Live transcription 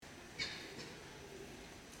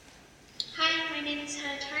name is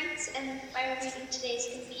Hannah Torrance, and the Bible reading today is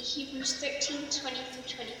going to be Hebrews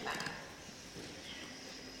 13:20-25.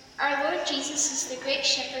 Our Lord Jesus is the great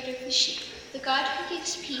shepherd of the sheep. The God who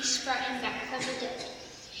gives peace brought him back from the dead.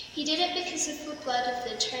 He did it because of the blood of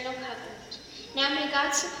the eternal covenant. Now may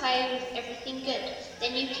God supply you with everything good,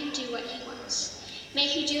 then you can do what he wants. May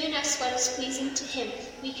he do in us what is pleasing to him.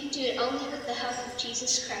 We can do it only with the help of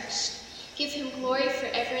Jesus Christ. Give him glory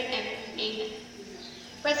forever and ever. Amen.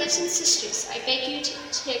 Brothers and sisters, I beg you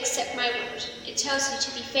to accept my word. It tells you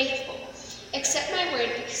to be faithful. Accept my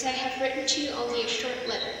word because I have written to you only a short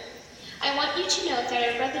letter. I want you to know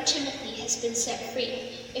that our brother Timothy has been set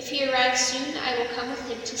free. If he arrives soon, I will come with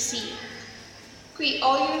him to see you. Greet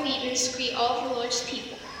all your leaders, greet all the Lord's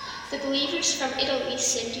people. The believers from Italy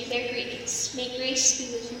send you their greetings. May grace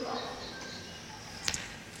be with you all.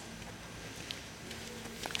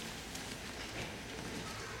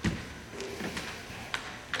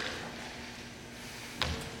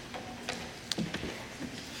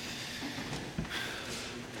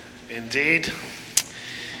 Indeed.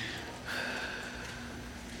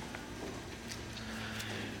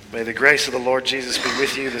 May the grace of the Lord Jesus be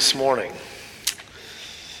with you this morning.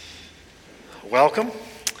 Welcome.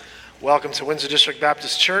 Welcome to Windsor District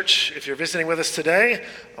Baptist Church. If you're visiting with us today,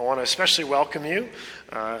 I want to especially welcome you.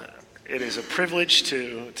 It is a privilege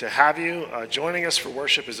to have you joining us for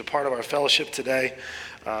worship as a part of our fellowship today.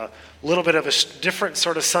 A little bit of a different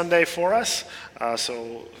sort of Sunday for us,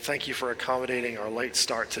 so thank you for accommodating our late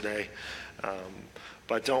start today.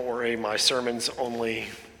 But don't worry, my sermon's only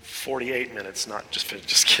 48 minutes, not just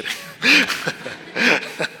kidding.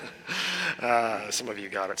 Some of you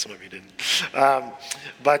got it, some of you didn't.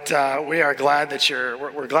 But we are glad that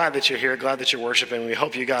we're glad that you're here, glad that you're worshiping. We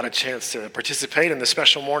hope you got a chance to participate in the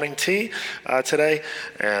special morning tea today,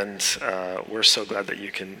 and we're so glad that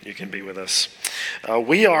you can be with us.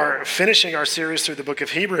 We are finishing our series through the book of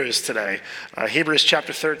Hebrews today. Hebrews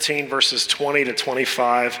chapter 13, verses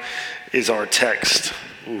 20-25 is our text.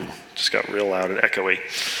 Ooh, just got real loud and echoey.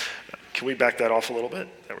 Can we back that off a little bit?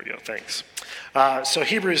 There we go, thanks. So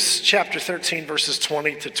Hebrews chapter 13, verses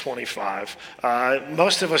 20-25.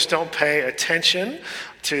 Most of us don't pay attention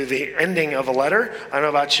to the ending of a letter. I don't know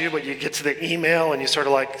about you, but you get to the email and you sort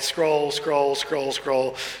of like scroll,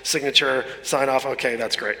 signature, sign off. Okay,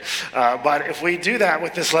 that's great. But if we do that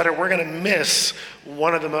with this letter, we're going to miss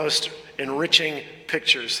one of the most enriching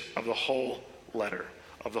pictures of the whole letter,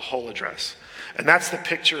 of the whole address. And that's the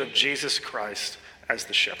picture of Jesus Christ as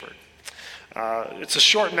the shepherd. It's a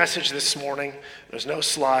short message this morning. There's no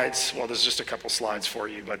slides. Well, there's just a couple slides for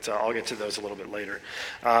you, but I'll get to those a little bit later.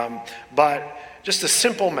 But just a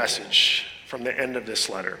simple message from the end of this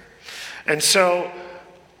letter. And so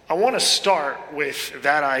I want to start with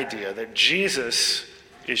that idea that Jesus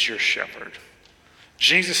is your shepherd.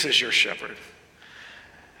 Jesus is your shepherd.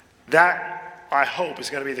 That, I hope, is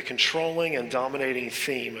going to be the controlling and dominating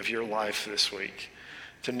theme of your life this week.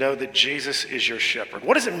 To know that Jesus is your shepherd.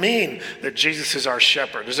 What does it mean that Jesus is our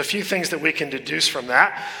shepherd? There's a few things that we can deduce from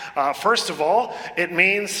that. First of all, it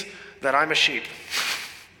means that I'm a sheep.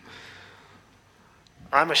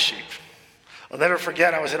 I'm a sheep. I'll never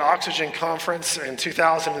forget, I was at Oxygen Conference in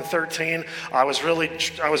 2013. I was running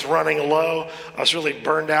low. I was really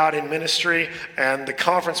burned out in ministry, and the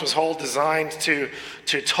conference was designed to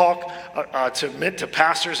talk to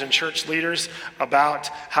pastors and church leaders about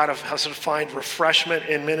how to find refreshment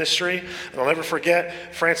in ministry. And I'll never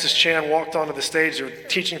forget, Francis Chan walked onto the stage. They were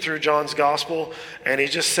teaching through John's Gospel, and he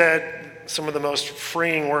just said some of the most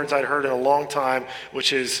freeing words I'd heard in a long time,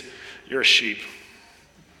 which is, "You're a sheep.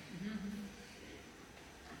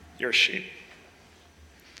 You're a sheep."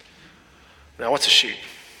 Now, what's a sheep?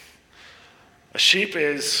 A sheep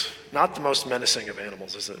is not the most menacing of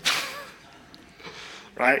animals, is it?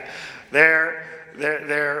 Right? They're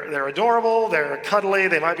adorable. They're cuddly.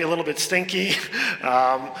 They might be a little bit stinky.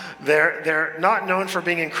 They're not known for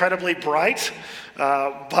being incredibly bright,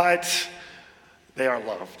 but they are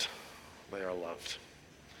loved. They are loved.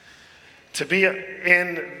 To be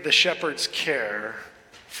in the shepherd's care,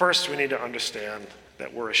 first we need to understand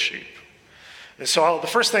that we're a sheep. And so the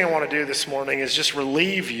first thing I want to do this morning is just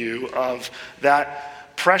relieve you of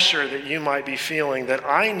that pressure that you might be feeling, that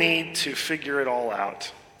I need to figure it all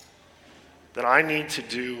out, that I need to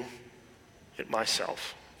do it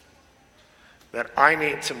myself, that I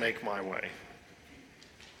need to make my way.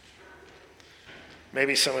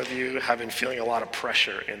 Maybe some of you have been feeling a lot of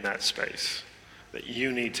pressure in that space, that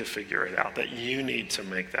you need to figure it out, that you need to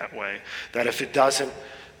make that way, that if it doesn't,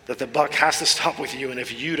 that the buck has to stop with you, and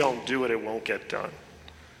if you don't do it, it won't get done.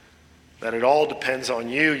 that it all depends on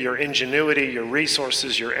you, your ingenuity, your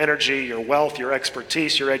resources, your energy, your wealth, your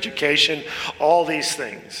expertise, your education, all these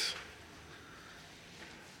things.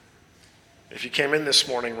 If you came in this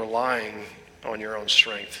morning relying on your own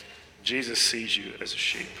strength, Jesus sees you as a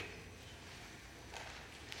sheep.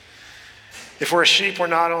 If we're a sheep, we're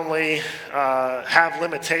not only have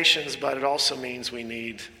limitations, but it also means we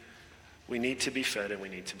need to be fed and we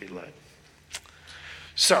need to be led.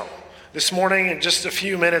 So, this morning, in just a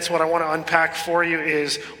few minutes, what I want to unpack for you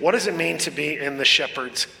is, what does it mean to be in the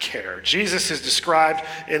shepherd's care? Jesus is described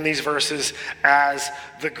in these verses as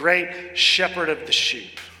the great shepherd of the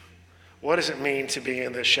sheep. What does it mean to be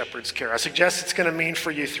in the shepherd's care? I suggest it's going to mean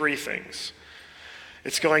for you three things.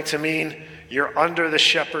 It's going to mean you're under the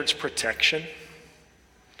shepherd's protection.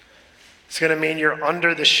 It's going to mean you're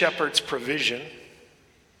under the shepherd's provision.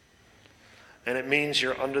 And it means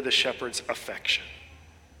you're under the shepherd's affection.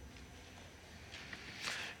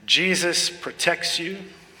 Jesus protects you,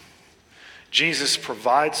 Jesus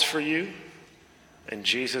provides for you, and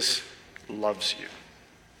Jesus loves you.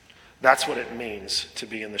 That's what it means to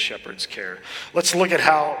be in the shepherd's care. Let's look at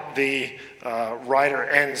how the writer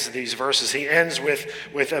ends these verses. He ends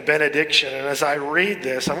with a benediction, and as I read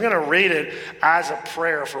this, I'm going to read it as a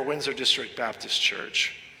prayer for Windsor District Baptist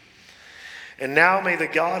Church. And now may the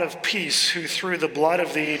God of peace, who through the blood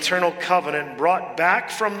of the eternal covenant brought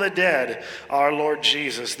back from the dead our Lord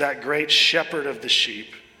Jesus, that great shepherd of the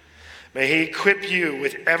sheep, may he equip you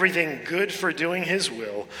with everything good for doing his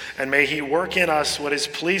will, and may he work in us what is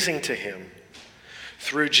pleasing to him,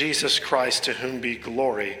 through Jesus Christ, to whom be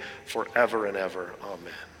glory forever and ever.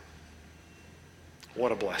 Amen.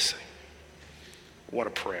 What a blessing. What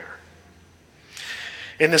a prayer.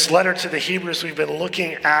 In this letter to the Hebrews, we've been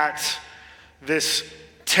looking at this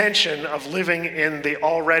tension of living in the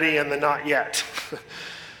already and the not yet.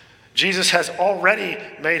 Jesus has already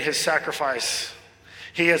made his sacrifice.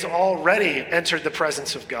 He has already entered the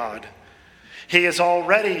presence of God. He is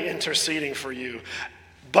already interceding for you.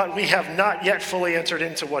 But we have not yet fully entered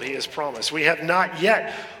into what he has promised. We have not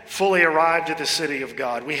yet fully arrived at the city of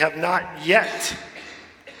God. We have not yet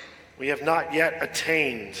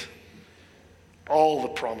attained all the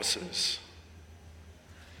promises.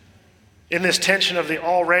 In this tension of the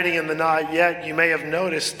already and the not yet, you may have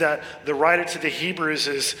noticed that the writer to the Hebrews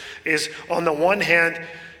is on the one hand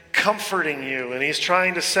comforting you, and he's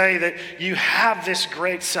trying to say that you have this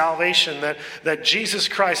great salvation, that Jesus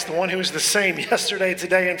Christ, the one who is the same yesterday,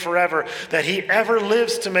 today, and forever, that he ever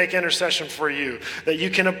lives to make intercession for you, that you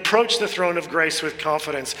can approach the throne of grace with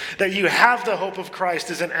confidence, that you have the hope of Christ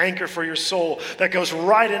as an anchor for your soul that goes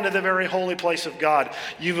right into the very holy place of God.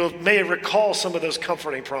 You may recall some of those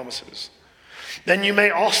comforting promises. Then you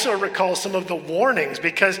may also recall some of the warnings,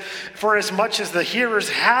 because for as much as the hearers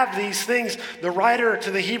have these things, the writer to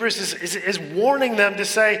the Hebrews is warning them to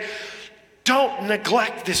say, don't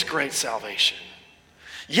neglect this great salvation.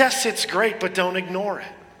 Yes, it's great, but don't ignore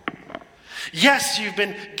it. Yes, you've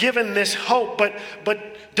been given this hope, but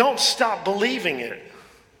don't stop believing it.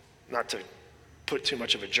 Not to put too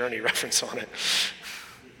much of a Journey reference on it.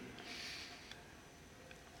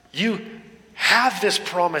 You have this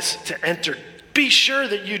promise to enter. Be sure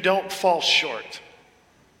that you don't fall short.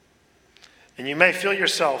 And you may feel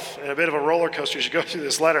yourself in a bit of a roller coaster as you go through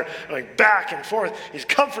this letter, going back and forth. He's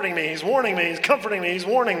comforting me, he's warning me, he's comforting me, he's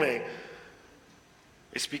warning me.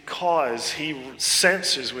 It's because he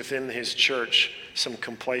senses within his church some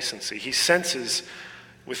complacency. He senses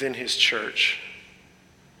within his church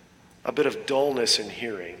a bit of dullness in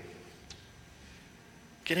hearing,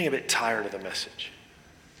 getting a bit tired of the message,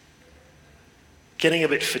 getting a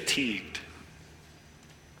bit fatigued,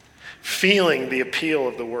 feeling the appeal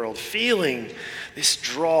of the world, feeling this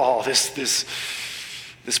draw, this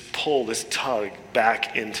pull, this tug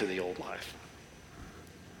back into the old life.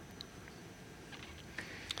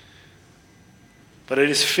 But it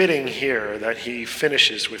is fitting here that he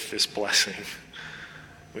finishes with this blessing,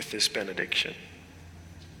 with this benediction,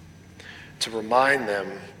 to remind them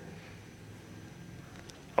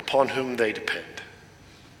upon whom they depend,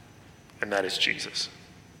 and that is Jesus.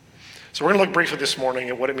 So we're going to look briefly this morning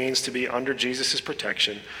at what it means to be under Jesus'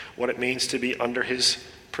 protection, what it means to be under his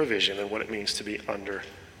provision, and what it means to be under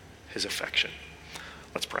his affection.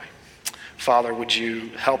 Let's pray. Father, would you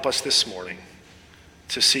help us this morning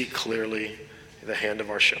to see clearly the hand of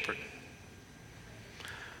our shepherd?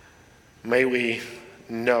 May we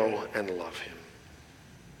know and love him.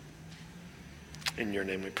 In your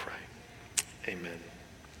name we pray. Amen.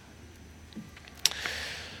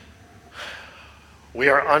 We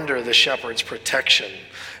are under the shepherd's protection.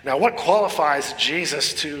 Now, what qualifies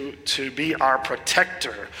Jesus to be our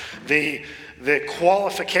protector? The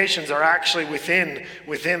qualifications are actually within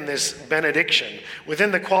this benediction.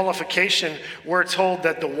 Within the qualification, we're told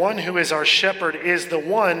that the one who is our shepherd is the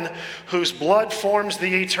one whose blood forms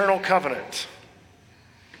the eternal covenant.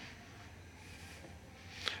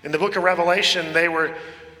 In the book of Revelation,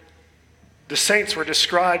 the saints were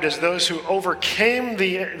described as those who overcame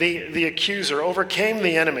the accuser, overcame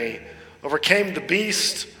the enemy, overcame the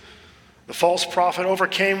beast, the false prophet,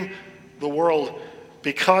 overcame the world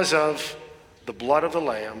because of the blood of the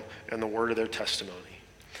Lamb and the word of their testimony.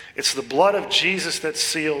 It's the blood of Jesus that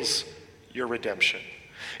seals your redemption.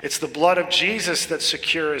 It's the blood of Jesus that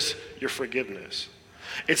secures your forgiveness.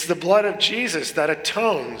 It's the blood of Jesus that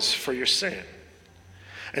atones for your sin.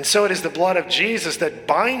 And so it is the blood of Jesus that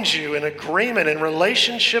binds you in agreement and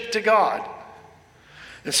relationship to God.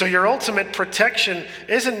 And so your ultimate protection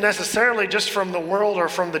isn't necessarily just from the world or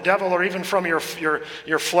from the devil or even from your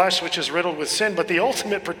flesh, which is riddled with sin, but the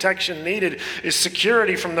ultimate protection needed is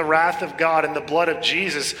security from the wrath of God, and the blood of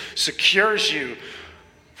Jesus secures you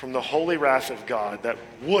from the holy wrath of God that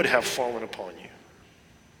would have fallen upon you.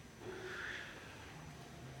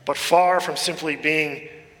 But far from simply being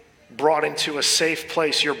brought into a safe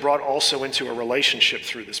place, you're brought also into a relationship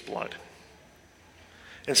through this blood.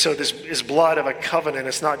 And so this is blood of a covenant.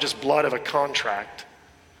 It's not just blood of a contract.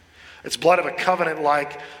 It's blood of a covenant,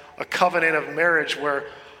 like a covenant of marriage where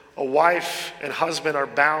a wife and husband are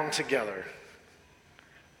bound together,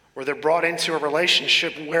 where they're brought into a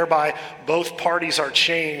relationship whereby both parties are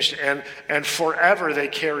changed and forever they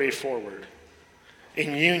carry forward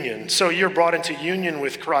in union. So you're brought into union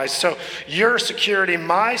with Christ. So your security,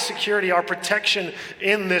 my security, our protection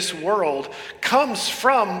in this world comes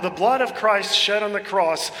from the blood of Christ shed on the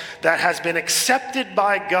cross that has been accepted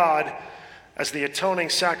by God as the atoning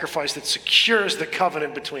sacrifice that secures the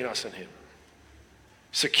covenant between us and him.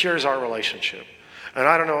 Secures our relationship. And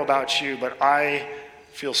I don't know about you, but I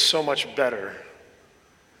feel so much better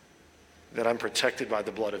that I'm protected by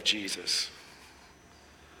the blood of Jesus.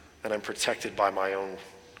 And I'm protected by my own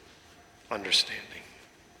understanding,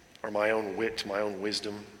 or my own wit, my own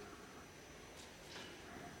wisdom.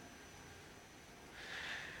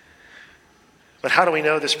 But how do we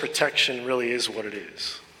know this protection really is what it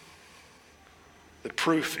is? The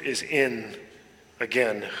proof is in,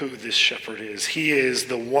 again, who this shepherd is. He is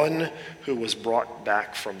the one who was brought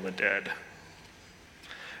back from the dead.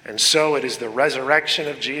 And so it is the resurrection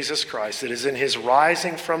of Jesus Christ. It is in his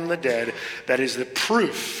rising from the dead that is the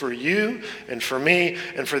proof for you and for me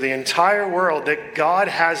and for the entire world that God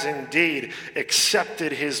has indeed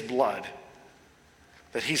accepted his blood,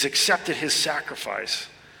 that he's accepted his sacrifice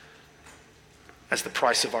as the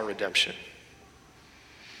price of our redemption.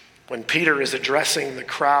 When Peter is addressing the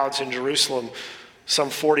crowds in Jerusalem some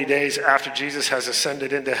 40 days after Jesus has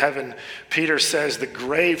ascended into heaven, Peter says the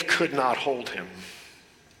grave could not hold him.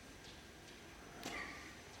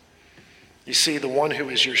 You see, the one who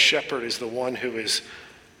is your shepherd is the one who has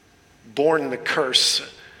borne the curse,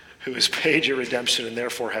 who has paid your redemption and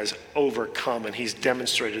therefore has overcome. And he's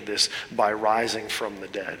demonstrated this by rising from the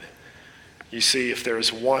dead. You see, if there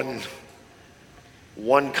is one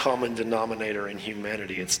common denominator in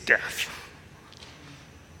humanity, it's death.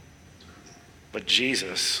 But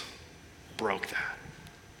Jesus broke that.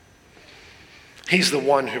 He's the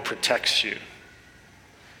one who protects you.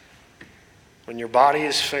 When your body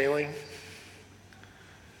is failing,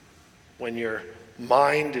 when your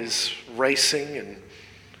mind is racing and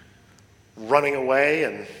running away,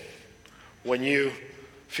 and when you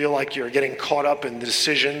feel like you're getting caught up in the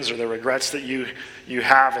decisions or the regrets that you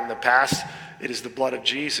have in the past, it is the blood of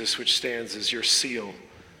Jesus which stands as your seal.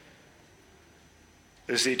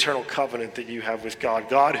 It is the eternal covenant that you have with God.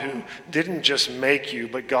 God who didn't just make you,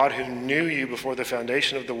 but God who knew you before the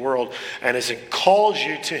foundation of the world and has called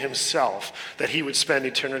you to himself that he would spend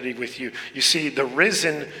eternity with you. You see, the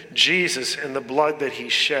risen Jesus and the blood that he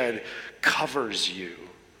shed covers you.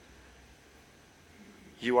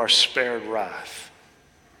 You are spared wrath,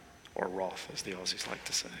 or wrath, as the Aussies like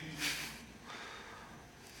to say.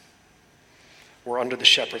 We're under the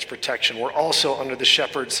shepherd's protection. We're also under the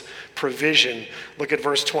shepherd's provision. Look at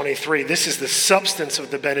verse 23. This is the substance of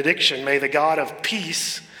the benediction. May the God of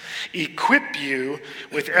peace equip you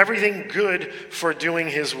with everything good for doing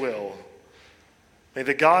his will. May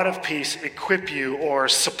the God of peace equip you or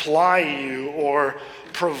supply you or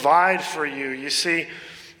provide for you. You see,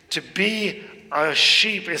 to be a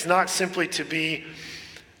sheep is not simply to be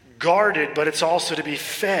guarded, but it's also to be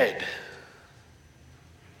fed.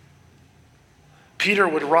 Peter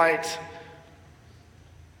would write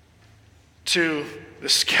to the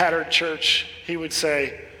scattered church, he would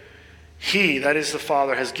say, He, that is the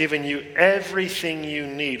Father, has given you everything you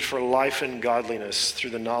need for life and godliness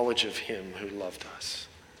through the knowledge of him who loved us.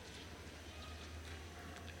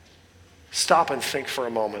 Stop and think for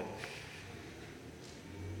a moment.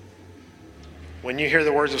 When you hear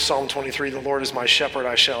the words of Psalm 23, the Lord is my shepherd,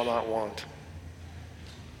 I shall not want.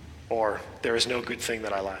 Or, there is no good thing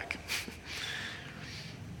that I lack.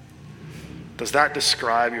 Does that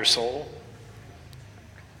describe your soul?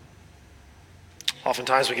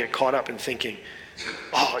 Oftentimes we get caught up in thinking,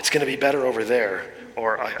 oh, it's going to be better over there.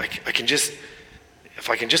 Or I can just, if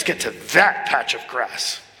I can just get to that patch of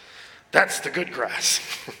grass, that's the good grass.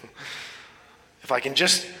 If I can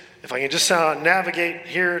just navigate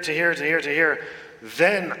here to here to here to here,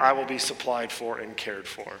 then I will be supplied for and cared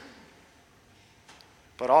for.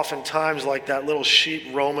 But oftentimes, like that little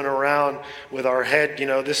sheep roaming around with our head,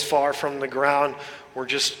 this far from the ground, we're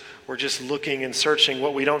just looking and searching.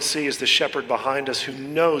 What we don't see is the shepherd behind us who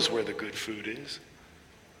knows where the good food is,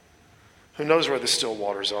 who knows where the still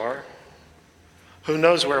waters are, who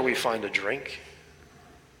knows where we find a drink,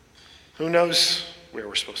 who knows where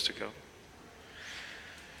we're supposed to go.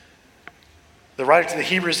 The writer to the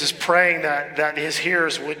Hebrews is praying that his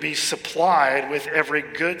hearers would be supplied with every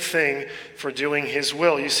good thing for doing his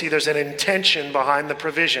will. You see, there's an intention behind the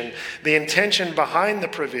provision. The intention behind the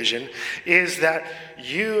provision is that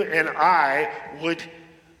you and I would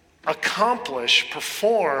accomplish,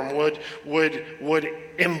 perform, would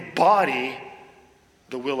embody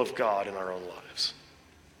the will of God in our own lives.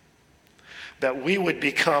 That we would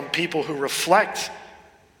become people who reflect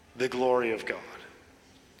the glory of God.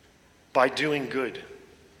 By doing good,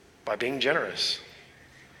 by being generous,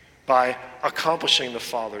 by accomplishing the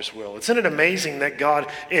Father's will. Isn't it amazing that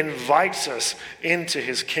God invites us into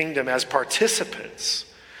his kingdom as participants,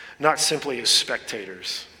 not simply as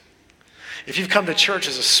spectators? If you've come to church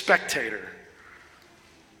as a spectator,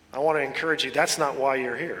 I want to encourage you, that's not why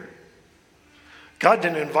you're here. God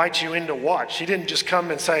didn't invite you in to watch. He didn't just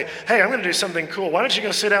come and say, hey, I'm going to do something cool. Why don't you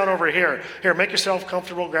go sit down over here? Here, make yourself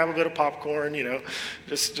comfortable, grab a bit of popcorn,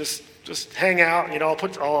 just hang out.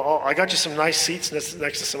 I got you some nice seats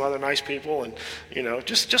next to some other nice people, and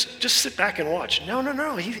just sit back and watch.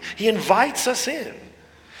 No. He invites us in.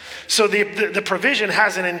 So the provision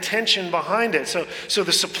has an intention behind it. So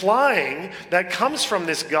the supplying that comes from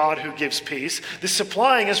this God who gives peace, the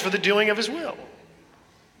supplying is for the doing of his will.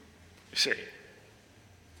 You see.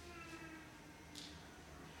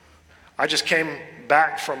 I just came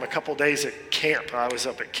back from a couple days at camp. I was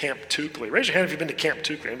up at Camp Tukley. Raise your hand if you've been to Camp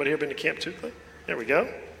Tukley. Anybody here been to Camp Tukley? There we go.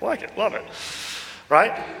 Like it. Love it.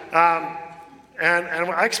 Right?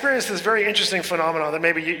 And I experienced this very interesting phenomenon that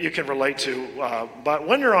maybe you can relate to. But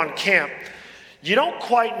when you're on camp, you don't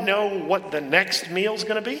quite know what the next meal's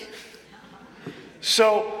going to be.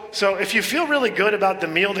 So if you feel really good about the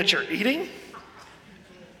meal that you're eating,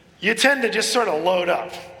 you tend to just sort of load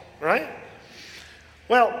up, right?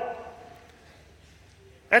 Well,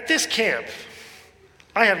 at this camp,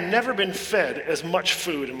 I have never been fed as much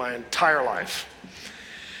food in my entire life.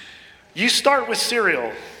 You start with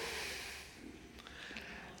cereal,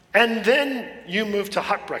 and then you move to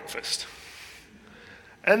hot breakfast.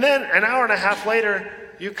 And then an hour and a half later,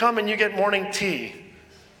 you come and you get morning tea,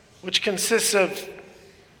 which consists of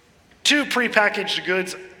 2 prepackaged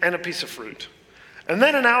goods and a piece of fruit. And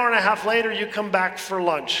then an hour and a half later, you come back for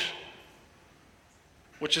lunch,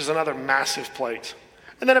 which is another massive plate.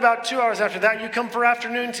 And then about 2 hours after that, you come for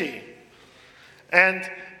afternoon tea. And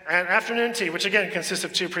afternoon tea, which again consists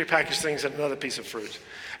of 2 prepackaged things and another piece of fruit.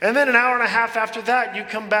 And then an hour and a half after that, you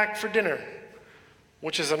come back for dinner,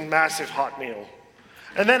 which is a massive hot meal.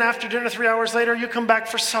 And then after dinner, 3 hours later, you come back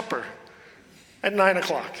for supper at 9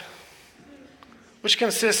 o'clock, which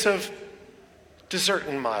consists of dessert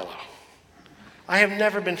and Milo. I have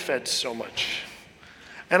never been fed so much.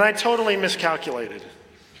 And I totally miscalculated.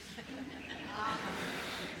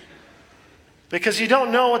 Because you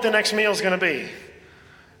don't know what the next meal is going to be.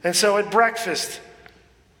 And so at breakfast,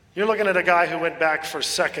 you're looking at a guy who went back for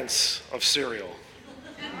seconds of cereal.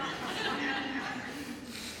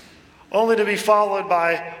 Only to be followed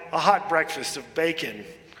by a hot breakfast of bacon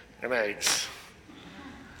and eggs.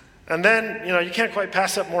 And then, you can't quite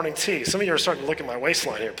pass up morning tea. Some of you are starting to look at my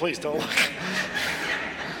waistline here. Please don't look.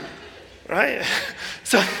 Right?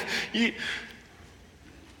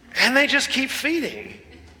 And they just keep feeding.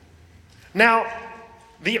 Now,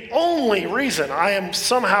 the only reason I am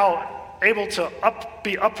somehow able to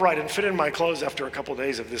be upright and fit in my clothes after a couple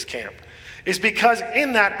days of this camp is because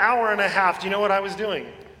in that hour and a half, do you know what I was doing?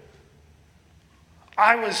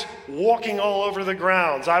 I was walking all over the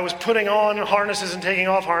grounds. I was putting on harnesses and taking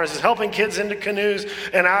off harnesses, helping kids into canoes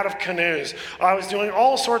and out of canoes. I was doing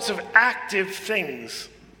all sorts of active things.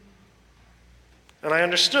 And I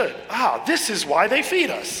understood, this is why they feed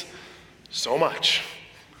us so much.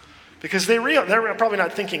 Because they're probably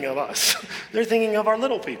not thinking of us. They're thinking of our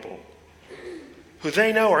little people, who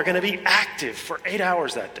they know are going to be active for 8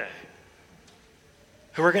 hours that day,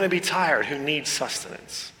 who are going to be tired, who need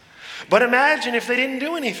sustenance. But imagine if they didn't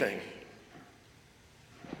do anything.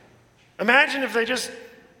 Imagine if they just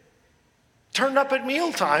turned up at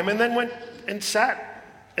mealtime and then went and sat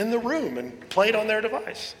in the room and played on their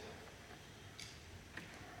device.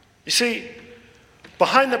 You see,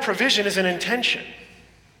 behind the provision is an intention.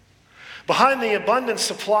 Behind the abundant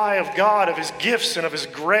supply of God, of his gifts and of his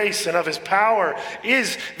grace and of his power,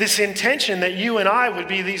 is this intention that you and I would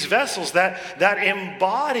be these vessels that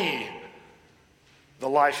embody the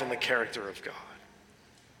life and the character of God.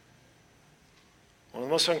 One of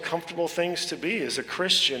the most uncomfortable things to be is a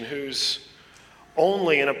Christian who's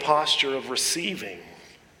only in a posture of receiving,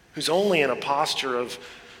 who's only in a posture of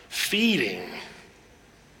feeding.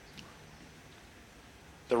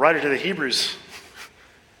 The writer to the Hebrews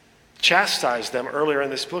chastised them earlier in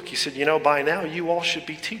this book. He said, by now you all should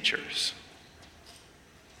be teachers.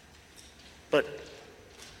 But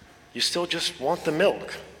you still just want the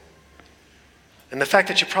milk. And the fact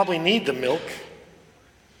that you probably need the milk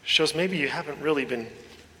shows maybe you haven't really been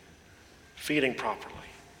feeding properly.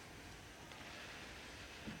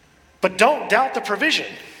 But don't doubt the provision.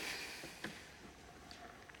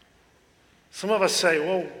 Some of us say,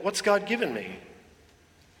 well, what's God given me?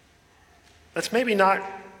 That's maybe not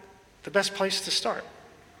the best place to start.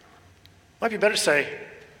 Might be better to say,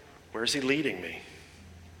 where is he leading me?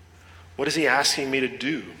 What is he asking me to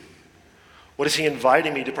do? What is he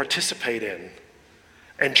inviting me to participate in?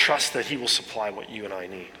 And trust that he will supply what you and I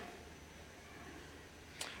need.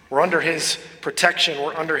 We're under his protection,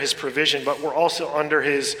 we're under his provision, but we're also under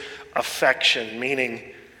his affection,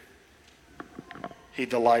 meaning he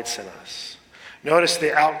delights in us. Notice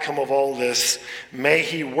the outcome of all this. May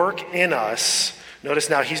he work in us. Notice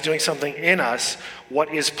now he's doing something in us,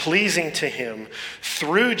 what is pleasing to him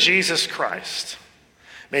through Jesus Christ.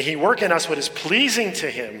 May he work in us what is pleasing to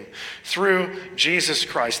him through Jesus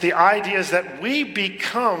Christ. The idea is that we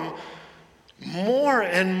become more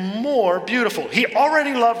and more beautiful. He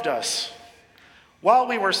already loved us. While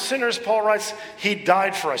we were sinners, Paul writes, he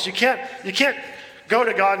died for us. You can't go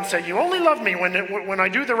to God and say, you only love me when I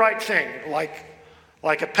do the right thing,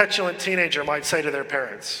 like a petulant teenager might say to their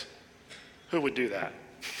parents. Who would do that?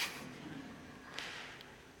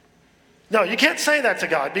 No, you can't say that to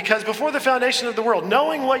God, because before the foundation of the world,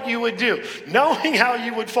 knowing what you would do, knowing how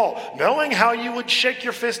you would fall, knowing how you would shake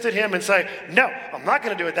your fist at him and say, no, I'm not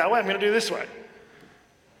going to do it that way, I'm going to do it this way.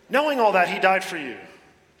 Knowing all that, he died for you.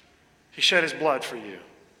 He shed his blood for you.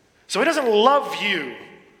 So he doesn't love you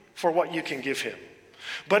for what you can give him.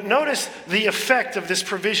 But notice the effect of this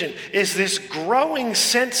provision is this growing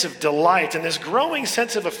sense of delight and this growing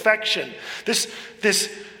sense of affection, this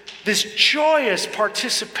joyous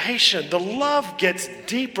participation. The love gets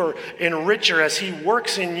deeper and richer as he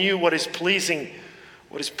works in you what is pleasing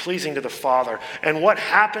to the Father. And what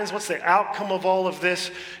happens? What's the outcome of all of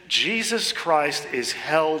this? Jesus Christ is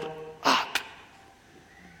held up.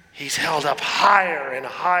 He's held up higher and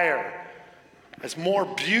higher, as more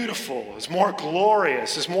beautiful, as more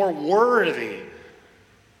glorious, as more worthy.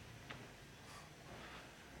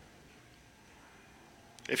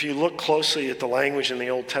 If you look closely at the language in the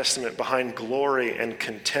Old Testament behind glory and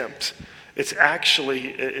contempt, it's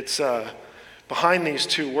behind these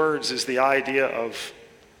two words is the idea of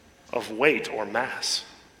weight or mass.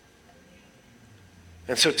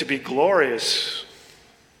 And so to be glorious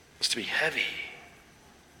was to be heavy,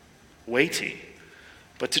 weighty.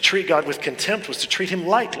 But to treat God with contempt was to treat him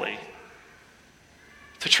lightly,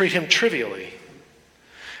 to treat him trivially.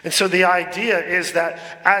 And so the idea is that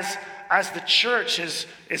as the church is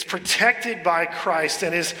protected by Christ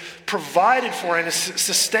and is provided for and is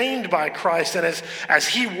sustained by Christ, and as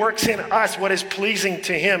he works in us what is pleasing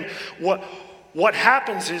to him, what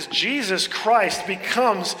happens is Jesus Christ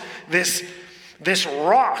becomes this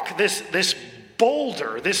rock, this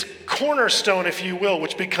boulder, this cornerstone, if you will,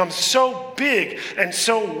 which becomes so big and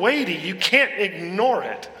so weighty you can't ignore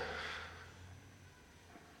it,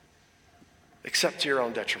 except to your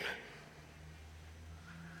own detriment.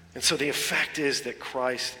 And so the effect is that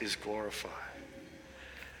Christ is glorified,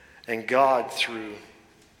 and God through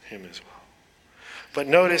him as well. But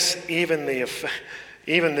notice even the effect,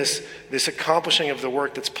 Even this accomplishing of the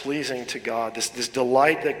work that's pleasing to God, this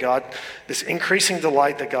delight that God, this increasing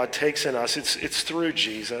delight that God takes in us, it's through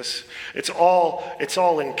Jesus. It's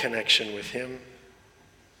all in connection with him.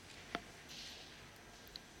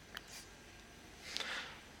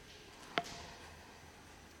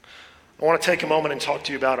 I want to take a moment and talk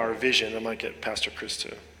to you about our vision. I might get Pastor Chris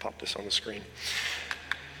to pop this on the screen.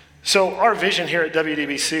 So our vision here at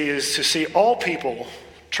WDBC is to see all people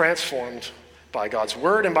transformed by God's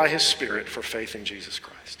word and by his Spirit for faith in Jesus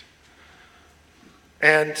Christ.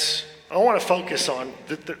 And I want to focus on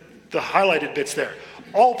the highlighted bits there.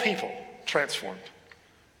 All people transformed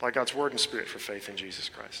by God's word and Spirit for faith in Jesus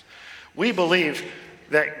Christ. We believe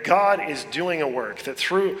that God is doing a work, that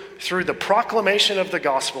through the proclamation of the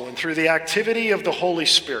gospel and through the activity of the Holy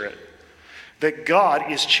Spirit, that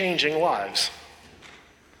God is changing lives.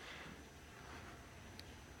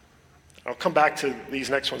 I'll come back to these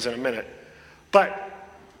next ones in a minute. But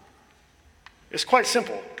it's quite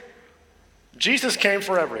simple. Jesus came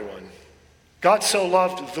for everyone. God so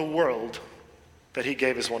loved the world that he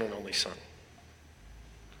gave his one and only Son,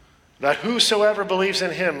 that whosoever believes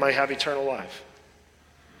in him may have eternal life.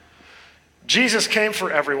 Jesus came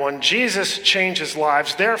for everyone. Jesus changes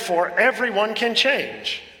lives. Therefore, everyone can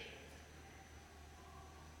change.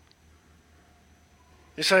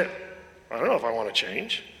 You say, I don't know if I want to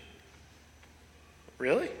change.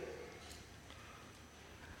 Really?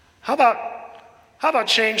 How about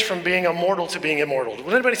change from being a mortal to being immortal?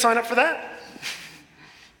 Would anybody sign up for that?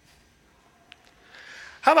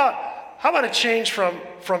 How about a change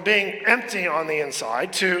from being empty on the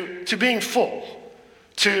inside to being full?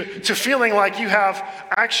 To feeling like you have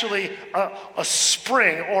actually a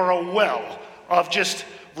spring or a well of just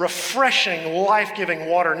refreshing, life-giving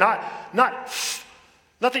water, not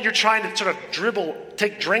that you're trying to sort of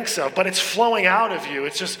take drinks of, but it's flowing out of you.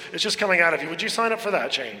 It's just coming out of you. Would you sign up for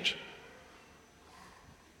that change?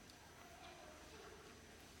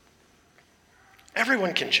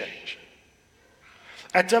 Everyone can change.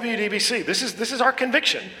 At WDBC, this is our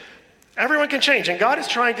conviction. Everyone can change, and God is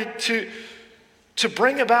trying to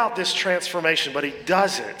bring about this transformation, but he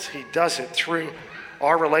does it through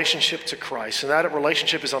our relationship to Christ. And that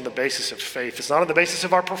relationship is on the basis of faith. It's not on the basis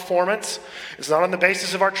of our performance. It's not on the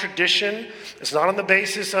basis of our tradition. It's not on the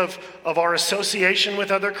basis of our association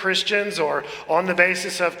with other Christians or on the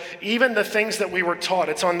basis of even the things that we were taught.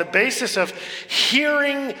 It's on the basis of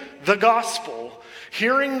hearing the gospel,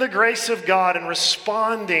 hearing the grace of God, and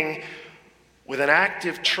responding with an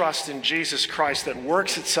active trust in Jesus Christ that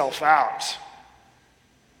works itself out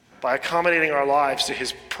by accommodating our lives to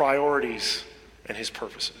his priorities and his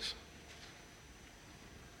purposes.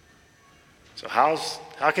 So how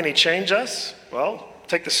can he change us? Well,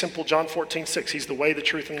 take the simple John 14:6. He's the way, the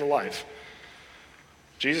truth, and the life.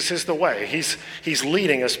 Jesus is the way. He's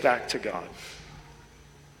leading us back to God.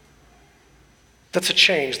 That's a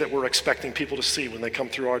change that we're expecting people to see when they come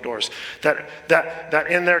through our doors. That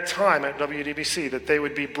in their time at WDBC, that they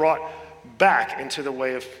would be brought back into the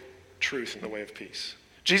way of truth and the way of peace.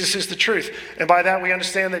 Jesus is the truth. And by that we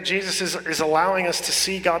understand that Jesus is allowing us to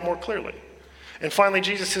see God more clearly. And finally,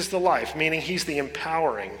 Jesus is the life, meaning he's the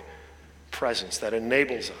empowering presence that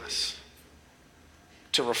enables us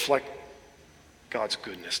to reflect God's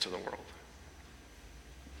goodness to the world.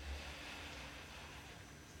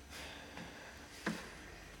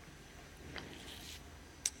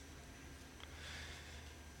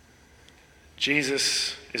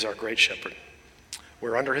 Jesus is our great shepherd.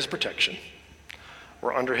 We're under his protection.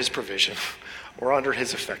 We're under his provision. We're under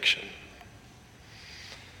his affection.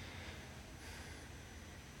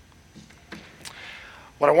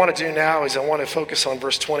 What I want to do now is I want to focus on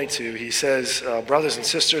verse 22. He says, brothers and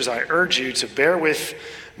sisters, I urge you to bear with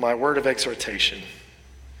my word of exhortation.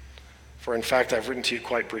 For in fact, I've written to you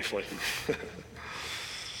quite briefly.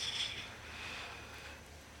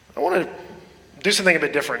 I want to do something a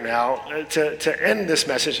bit different now to end this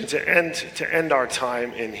message and to end our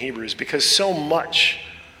time in Hebrews, because so much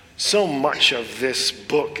of this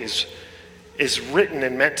book is written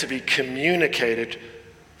and meant to be communicated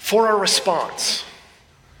for a response.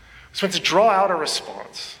 It's meant to draw out a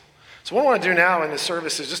response. So what I want to do now in this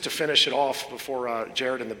service is just to finish it off before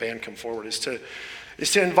Jared and the band come forward, is to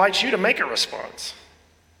invite you to make a response.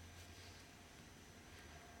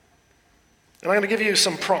 And I'm going to give you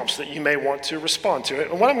some prompts that you may want to respond to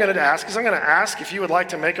it. And what I'm going to ask is I'm going to ask if you would like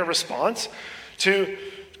to make a response to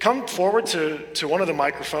come forward to one of the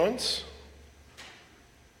microphones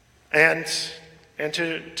and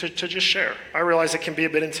to just share. I realize it can be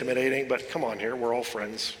a bit intimidating, but come on here. We're all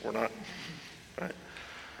friends. We're not. Right?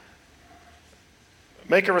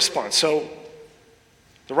 Make a response. So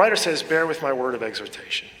The writer says, bear with my word of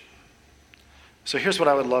exhortation. So here's what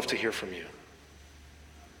I would love to hear from you.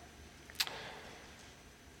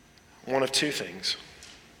 One of two things.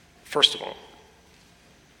 First of all,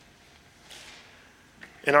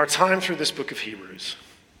 in our time through this book of Hebrews,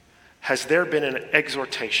 has there been an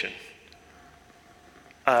exhortation,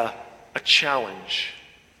 a challenge,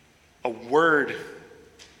 a word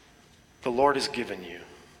the Lord has given you,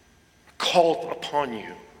 a call upon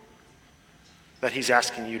you that he's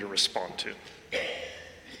asking you to respond to?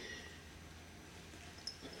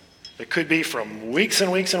 It could be from weeks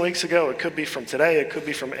and weeks and weeks ago. It could be from today. It could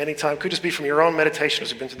be from any time. It could just be from your own meditation as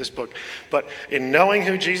you've been through this book. But in knowing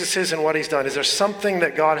who Jesus is and what he's done, is there something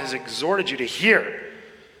that God has exhorted you to hear?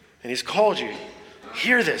 And he's called you.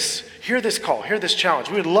 Hear this call. Hear this challenge.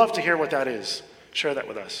 We would love to hear what that is. Share that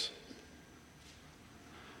with us.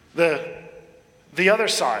 The other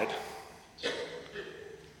side,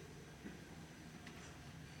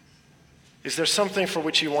 is there something for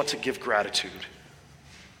which you want to give gratitude?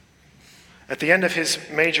 At the end of his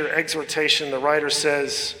major exhortation, the writer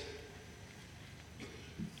says,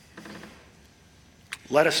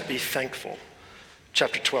 let us be thankful.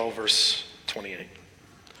 Chapter 12, verse 28.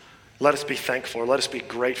 Let us be thankful, or let us be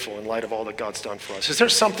grateful in light of all that God's done for us. Is there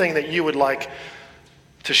something that you would like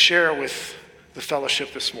to share with the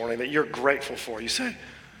fellowship this morning that you're grateful for? You say,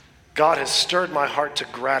 God has stirred my heart to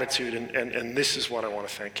gratitude, and this is what I want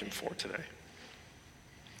to thank him for today.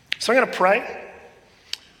 So I'm going to pray.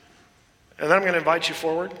 And then I'm going to invite you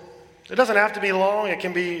forward. It doesn't have to be long. It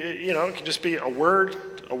can be, it can just be a word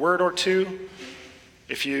or two.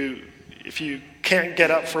 If you can't get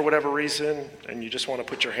up for whatever reason and you just want to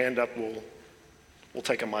put your hand up, we'll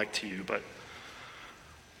take a mic to you.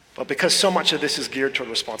 But because so much of this is geared toward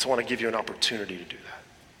response, I want to give you an opportunity to do that.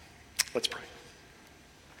 Let's pray.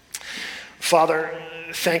 Father,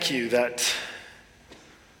 thank you that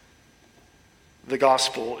the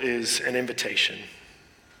gospel is an invitation.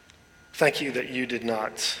 Thank you that you did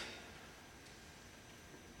not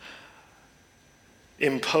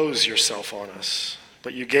impose yourself on us,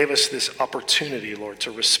 but you gave us this opportunity, Lord,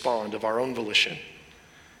 to respond of our own volition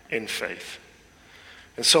in faith.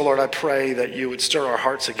 And so, Lord, I pray that you would stir our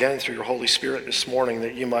hearts again through your Holy Spirit this morning,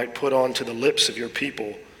 that you might put onto the lips of your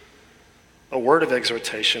people a word of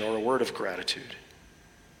exhortation or a word of gratitude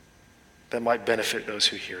that might benefit those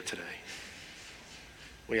who hear today.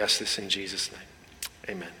 We ask this in Jesus' name.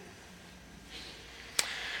 Amen.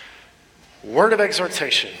 Word of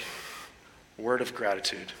exhortation, word of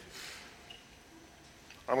gratitude.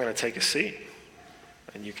 I'm going to take a seat,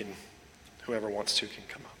 and whoever wants to can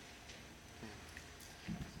come up.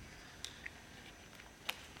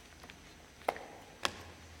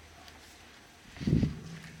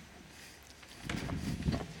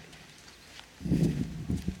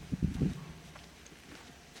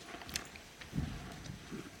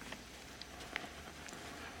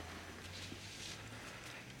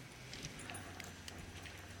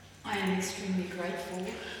 I am extremely grateful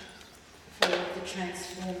for the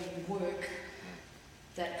transforming work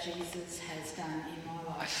that Jesus has done in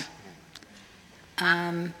my life.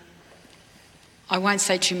 I won't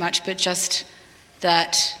say too much, but just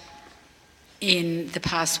that in the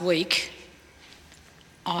past week,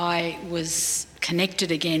 I was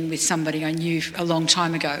connected again with somebody I knew a long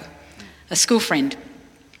time ago, a school friend.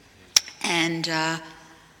 And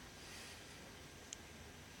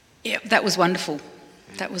that was wonderful.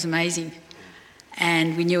 That was amazing.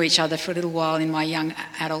 And we knew each other for a little while in my young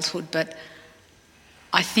adulthood, but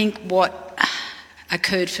I think what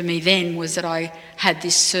occurred for me then was that I had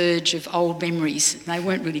this surge of old memories. They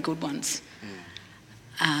weren't really good ones.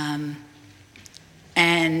 And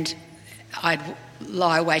I'd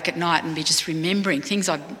lie awake at night and be just remembering things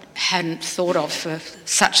I hadn't thought of for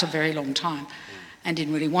such a very long time and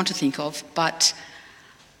didn't really want to think of, but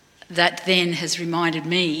that then has reminded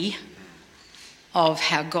me of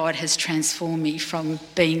how God has transformed me from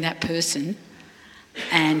being that person,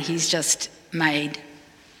 and he's just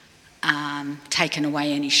taken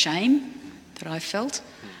away any shame that I felt.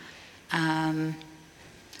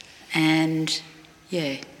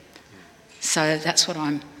 So that's what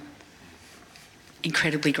I'm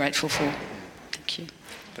incredibly grateful for. Thank you.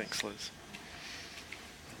 Thanks, Liz.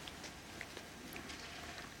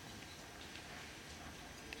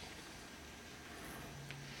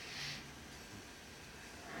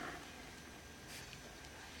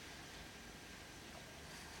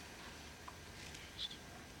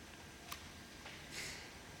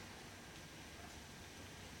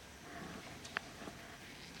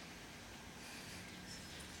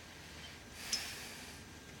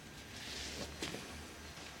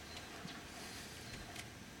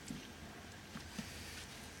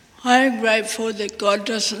 I am grateful that God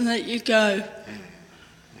doesn't let you go.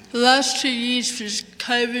 The last 2 years with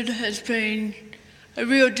COVID has been a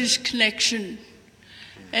real disconnection,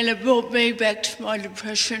 and it brought me back to my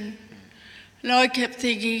depression. And I kept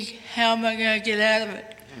thinking, how am I going to get out of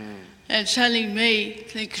it? And it's only me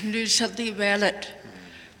that can do something about it.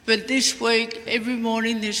 But this week, every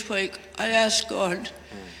morning this week, I asked God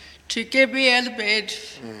to get me out of bed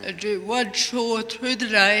and do one chore through the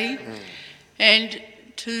day and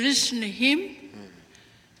to listen to Him.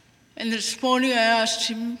 And this morning I asked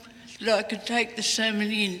Him that I could take the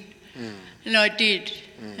sermon in. And I did.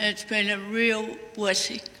 And it's been a real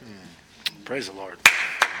blessing. Praise the Lord.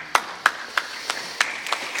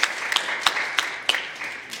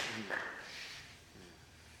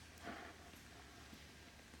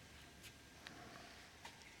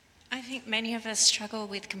 I think many of us struggle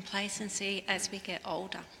with complacency as we get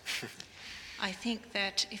older. I think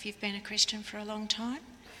that if you've been a Christian for a long time,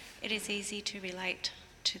 it is easy to relate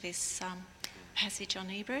to this passage on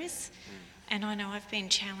Hebrews. And I know I've been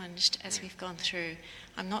challenged as we've gone through.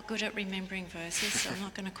 I'm not good at remembering verses, so I'm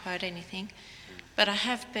not going to quote anything. But I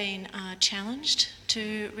have been challenged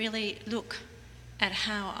to really look at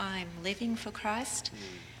how I'm living for Christ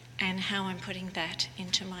and how I'm putting that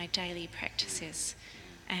into my daily practices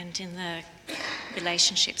and in the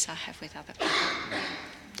relationships I have with other people.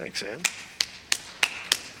 Thanks, Anne.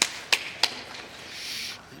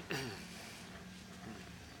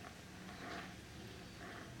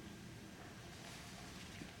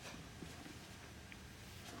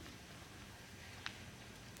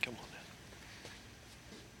 Come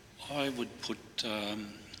on, I would put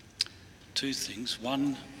two things.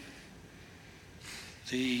 One,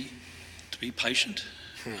 to be patient.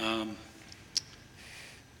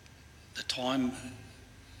 The time,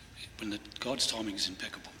 God's timing is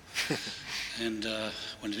impeccable. And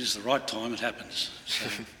when it is the right time, it happens. So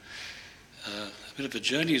a bit of a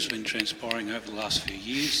journey has been transpiring over the last few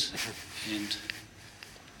years, and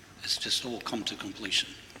it's just all come to completion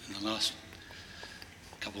in the last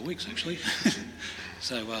couple of weeks, actually.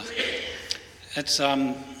 So it's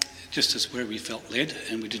just as where we felt led,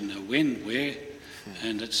 and we didn't know when, where,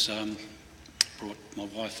 and it's brought my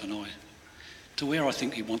wife and I to where I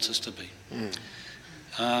think He wants us to be.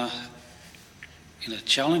 In a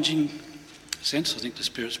challenging sense, I think the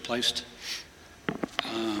Spirit's placed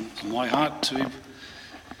on my heart to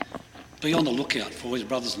be on the lookout for His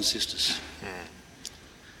brothers and sisters,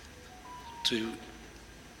 to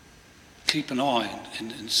keep an eye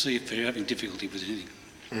and see if they're having difficulty with anything,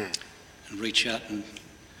 and reach out and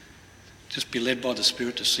just be led by the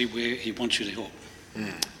Spirit to see where He wants you to help. I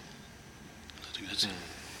think that's it.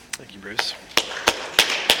 Thank you, Bruce.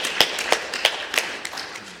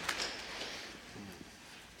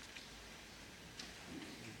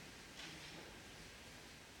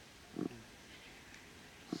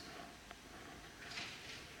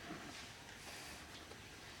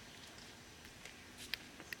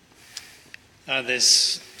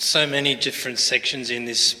 There's so many different sections in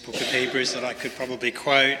this book of Hebrews that I could probably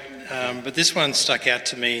quote, but this one stuck out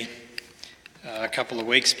to me a couple of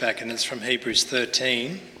weeks back, and it's from Hebrews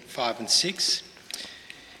 13, 5 and 6.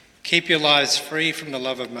 Keep your lives free from the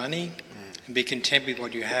love of money and be content with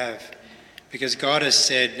what you have, because God has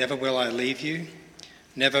said, never will I leave you,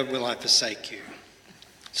 never will I forsake you.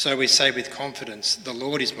 So we say with confidence, the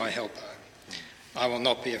Lord is my helper. I will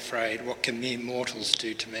not be afraid. What can mere mortals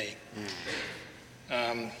do to me?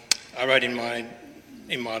 I wrote in my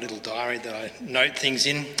little diary that I note things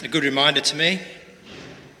in. A good reminder to me: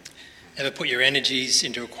 never put your energies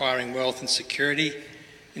into acquiring wealth and security.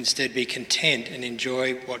 Instead, be content and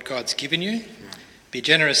enjoy what God's given you. Be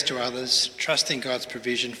generous to others, trusting God's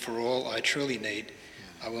provision for all I truly need.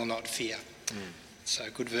 I will not fear. So, a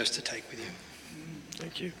good verse to take with you.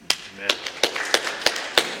 Thank you. Amen.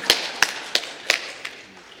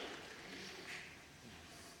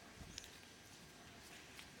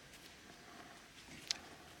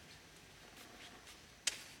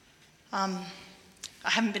 I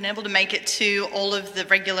haven't been able to make it to all of the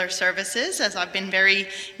regular services, as I've been very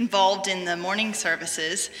involved in the morning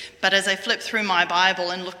services. But as I flipped through my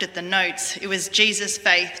Bible and looked at the notes, it was Jesus,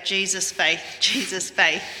 faith, Jesus, faith, Jesus,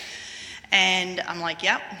 faith. And I'm like,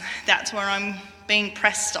 yep, that's where I'm being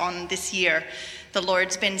pressed on this year. The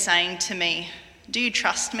Lord's been saying to me, do you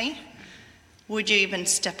trust me? Would you even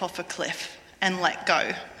step off a cliff and let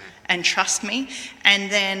go and trust me?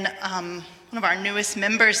 And then one of our newest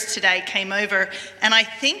members today came over, and I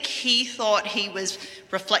think he thought he was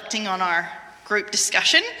reflecting on our group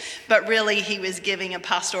discussion, but really he was giving a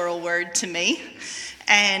pastoral word to me.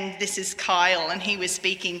 And this is Kyle, and he was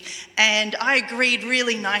speaking, and I agreed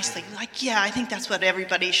really nicely, like, yeah, I think that's what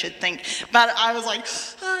everybody should think. But I was like,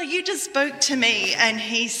 oh, you just spoke to me. And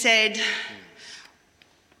he said,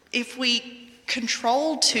 if we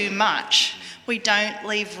control too much, we don't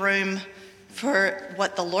leave room for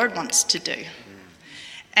what the Lord wants to do.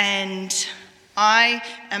 And I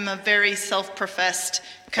am a very self-professed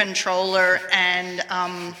controller and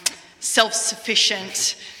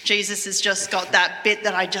self-sufficient. Jesus has just got that bit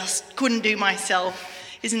that I just couldn't do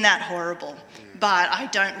myself. Isn't that horrible? But I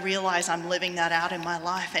don't realize I'm living that out in my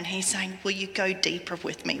life. And he's saying, will you go deeper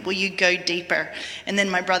with me? Will you go deeper? And then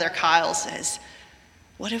my brother Kyle says,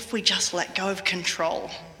 what if we just let go of control?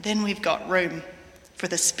 Then we've got room for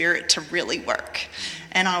the Spirit to really work.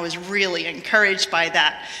 And I was really encouraged by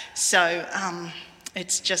that. So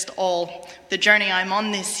it's just all the journey I'm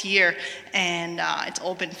on this year, and it's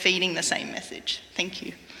all been feeding the same message. Thank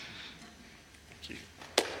you. Thank you.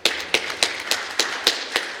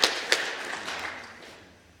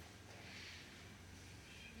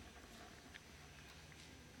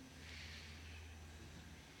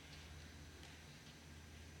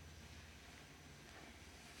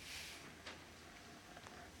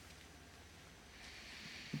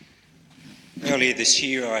 Earlier this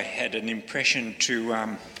year, I had an impression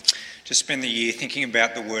to spend the year thinking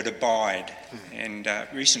about the word abide. And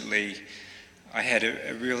recently, I had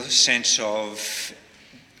a real sense of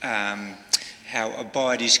how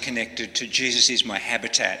abide is connected to Jesus is my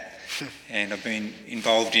habitat. And I've been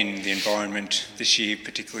involved in the environment this year,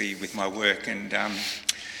 particularly with my work. And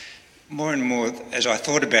more and more, as I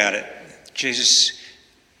thought about it, Jesus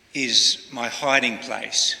is my hiding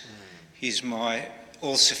place. He's my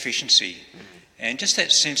all-sufficiency. And just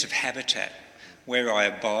that sense of habitat, where I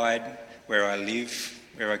abide, where I live,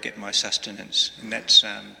 where I get my sustenance. And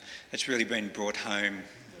that's really been brought home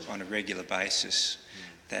on a regular basis,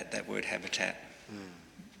 that word habitat.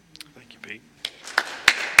 Thank you, Pete.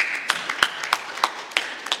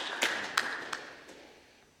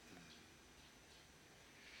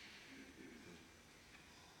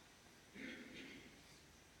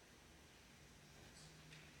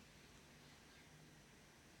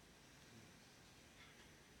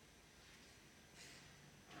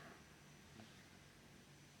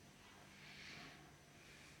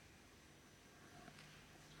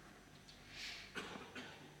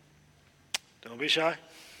 Don't be shy.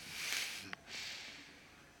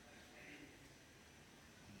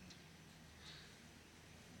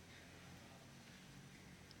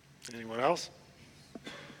 Anyone else?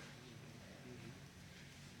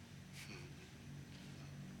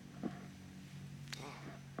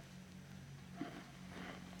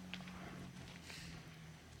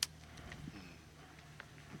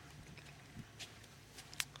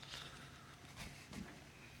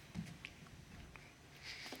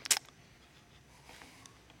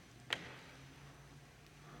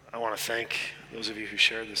 I want to thank those of you who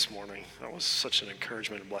shared this morning. That was such an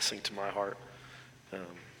encouragement and blessing to my heart.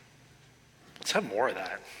 Let's have more of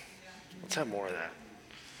that. Let's have more of that.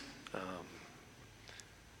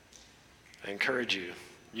 I encourage you.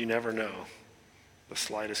 You never know the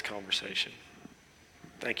slightest conversation.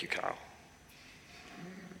 Thank you, Kyle.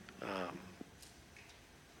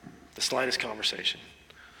 The slightest conversation.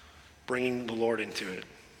 Bringing the Lord into it.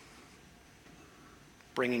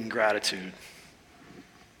 Bringing gratitude.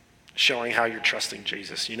 Showing how you're trusting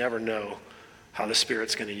Jesus. You never know how the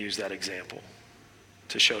Spirit's going to use that example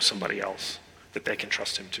to show somebody else that they can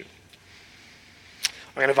trust him too.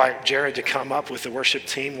 I'm going to invite Jared to come up with the worship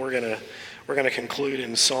team. We're going to conclude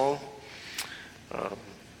in song. But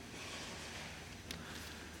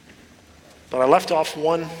I left off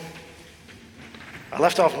one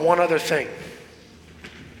other thing.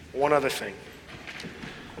 One other thing.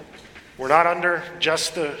 We're not under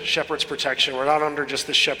just the shepherd's protection. We're not under just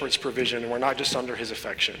the shepherd's provision. And we're not just under his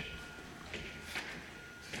affection.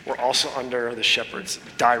 We're also under the shepherd's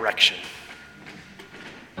direction.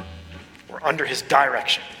 We're under his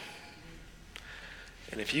direction.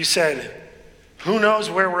 And if you said, who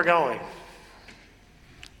knows where we're going?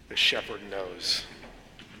 The shepherd knows.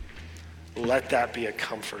 Let that be a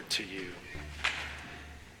comfort to you.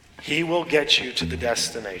 He will get you to the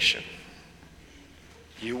destination.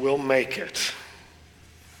 You will make it.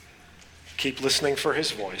 Keep listening for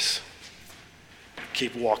his voice.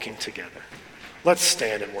 Keep walking together. Let's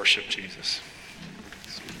stand and worship Jesus.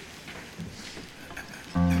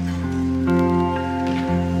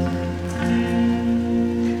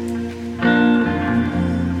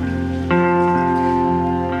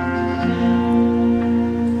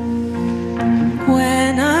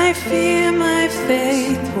 When I fear my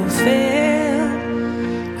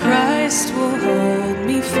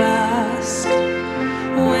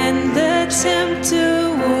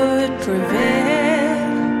prevail.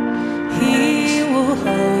 He will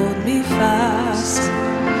hold me fast.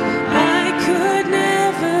 I could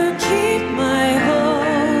never keep my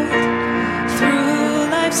hold through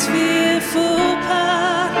life's fearful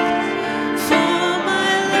path, for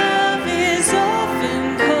my love is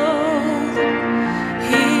often cold.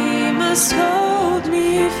 He must hold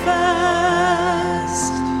me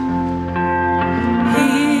fast.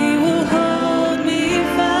 He will hold me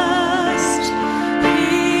fast.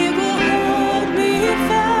 He will hold me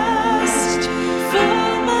fast, for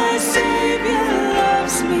my Savior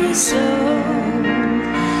loves me so.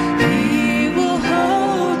 He will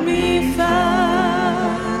hold me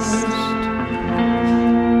fast.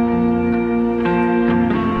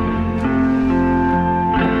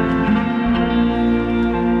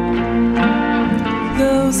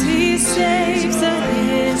 Those he saves are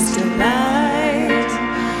his delight.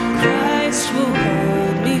 Christ will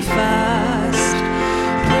hold me fast,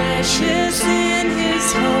 precious in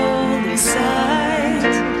his holy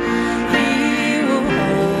sight. He will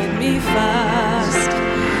hold me fast.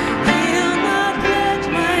 He'll not let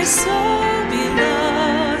my soul be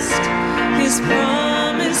lost. His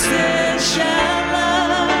promises shall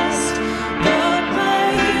last, bought by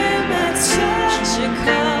him at such a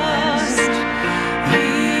cost. He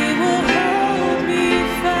will hold me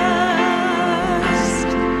fast.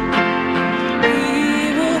 He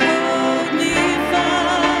will hold me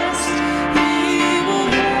fast. He will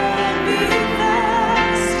hold me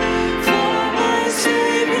fast, for my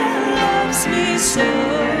Savior loves me so.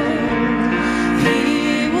 He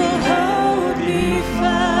will hold me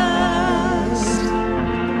fast.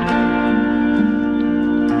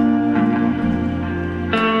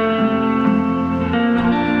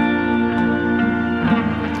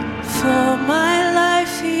 For my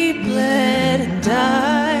life he bled and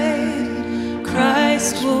died.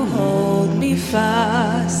 Christ will hold me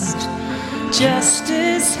fast.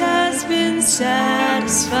 Justice has been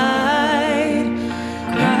satisfied.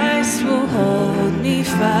 Christ will hold me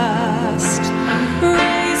fast.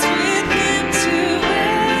 Raised with him to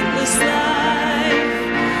endless life.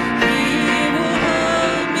 He will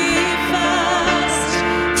hold me fast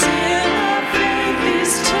till our faith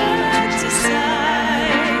is turned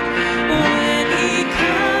aside. When he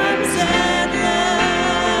comes at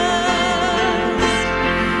last,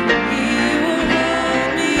 he will hold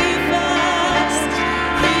me fast.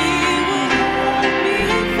 He will hold me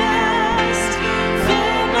fast,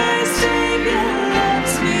 for my Savior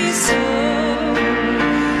loves me so.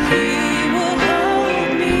 He will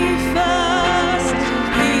hold me fast.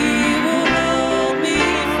 He will hold me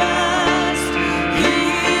fast. He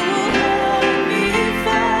will hold me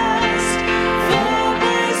fast, for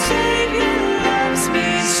my Savior loves me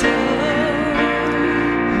so.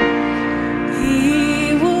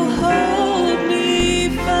 He will hold me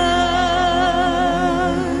fast.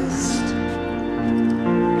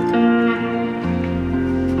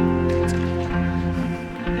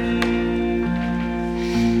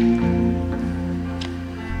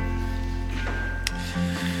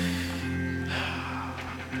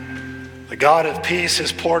 The God of peace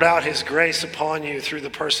has poured out his grace upon you through the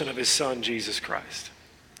person of his Son, Jesus Christ.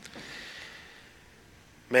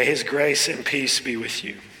 May his grace and peace be with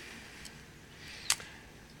you.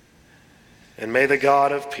 And may the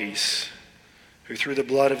God of peace, who through the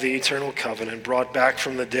blood of the eternal covenant brought back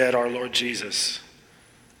from the dead our Lord Jesus,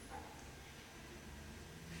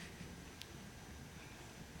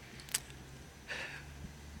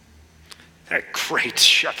 that great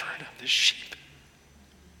shepherd of the sheep,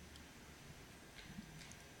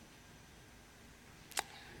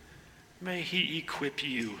 may he equip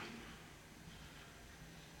you,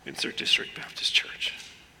 Windsor District Baptist Church,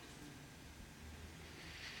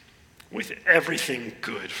 with everything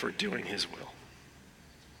good for doing his will.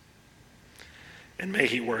 And may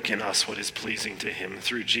he work in us what is pleasing to him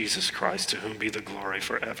through Jesus Christ, to whom be the glory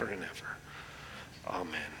forever and ever.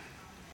 Amen.